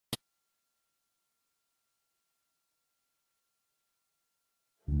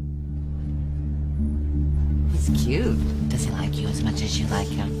cute. Does he like you as much as you like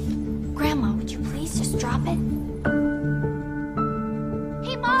him? Grandma, would you please just drop it?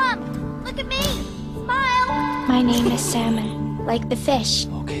 Hey, Mom! Look at me! Smile! My name is Salmon, like the fish.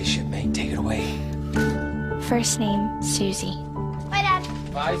 Okay, shipmate, take it away. First name, Susie. Bye, Dad.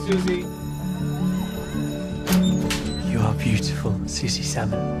 Bye, Susie. You are beautiful, Susie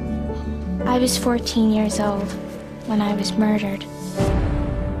Salmon. I was 14 years old when I was murdered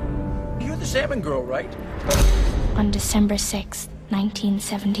You're the Salmon girl, right? on December 6th,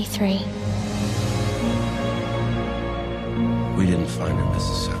 1973. We didn't find her,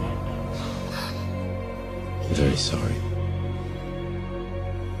 Mrs. Salmon. I'm very sorry.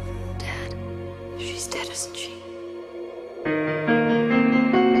 Dad, she's dead, isn't she?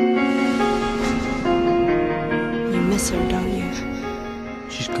 You miss her, don't you?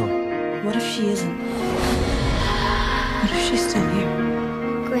 She's gone. What if she isn't? What if she's still here?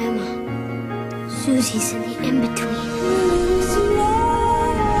 Grandma, Susie's in the in-between.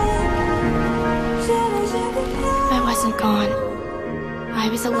 I wasn't gone. I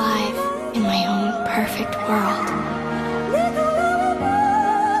was alive in my own perfect world.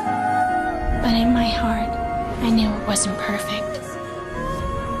 But in my heart, I knew it wasn't perfect.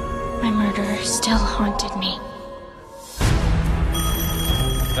 My murderer still haunted me.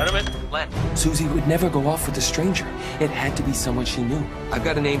 Gentlemen, Len. Susie would never go off with a stranger. It had to be someone she knew. I've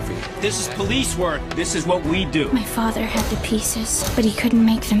got a name for you. This is police work. This is what we do. My father had the pieces, but he couldn't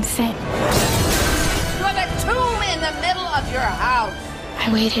make them fit. You have a tomb in the middle of your house.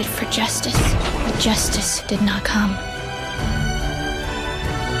 I waited for justice, but justice did not come.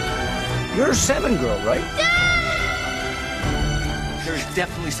 You're a Salmon girl, right? There's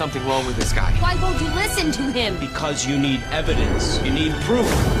definitely something wrong with this guy. Why won't you listen to him? Because you need evidence. You need proof.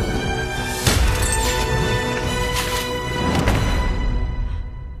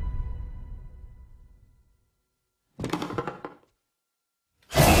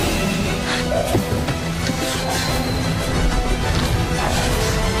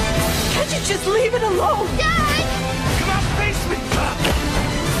 Can't you just leave it alone? Dad!